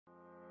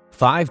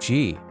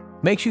5G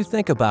makes you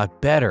think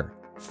about better,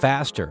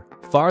 faster,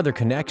 farther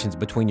connections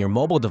between your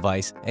mobile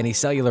device and a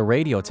cellular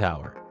radio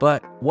tower.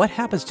 But what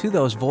happens to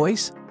those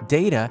voice,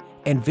 data,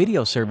 and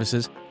video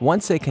services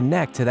once they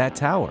connect to that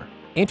tower?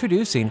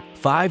 Introducing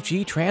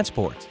 5G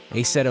Transport,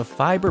 a set of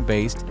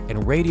fiber-based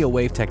and radio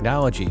wave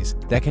technologies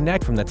that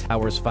connect from the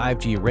tower's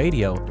 5G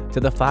radio to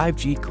the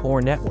 5G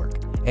core network.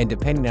 And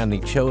depending on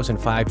the chosen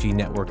 5G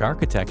network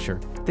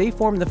architecture, they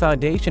form the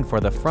foundation for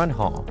the front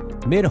haul,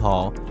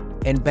 mid-haul,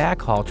 and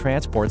backhaul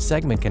transport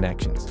segment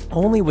connections.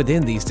 Only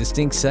within these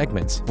distinct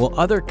segments will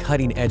other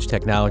cutting-edge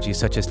technologies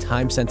such as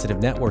time-sensitive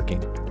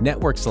networking,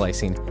 network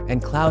slicing,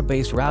 and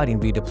cloud-based routing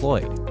be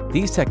deployed.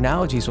 These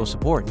technologies will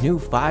support new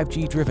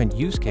 5G-driven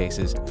use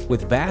cases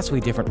with vastly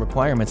different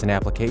requirements and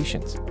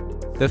applications.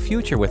 The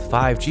future with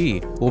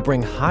 5G will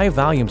bring high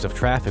volumes of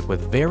traffic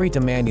with very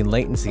demanding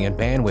latency and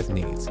bandwidth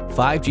needs.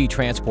 5G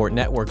transport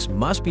networks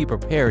must be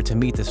prepared to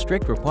meet the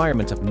strict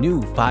requirements of new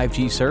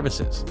 5G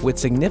services, with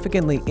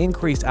significantly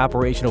increased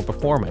operational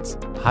performance,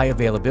 high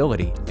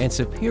availability, and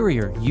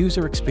superior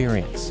user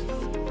experience.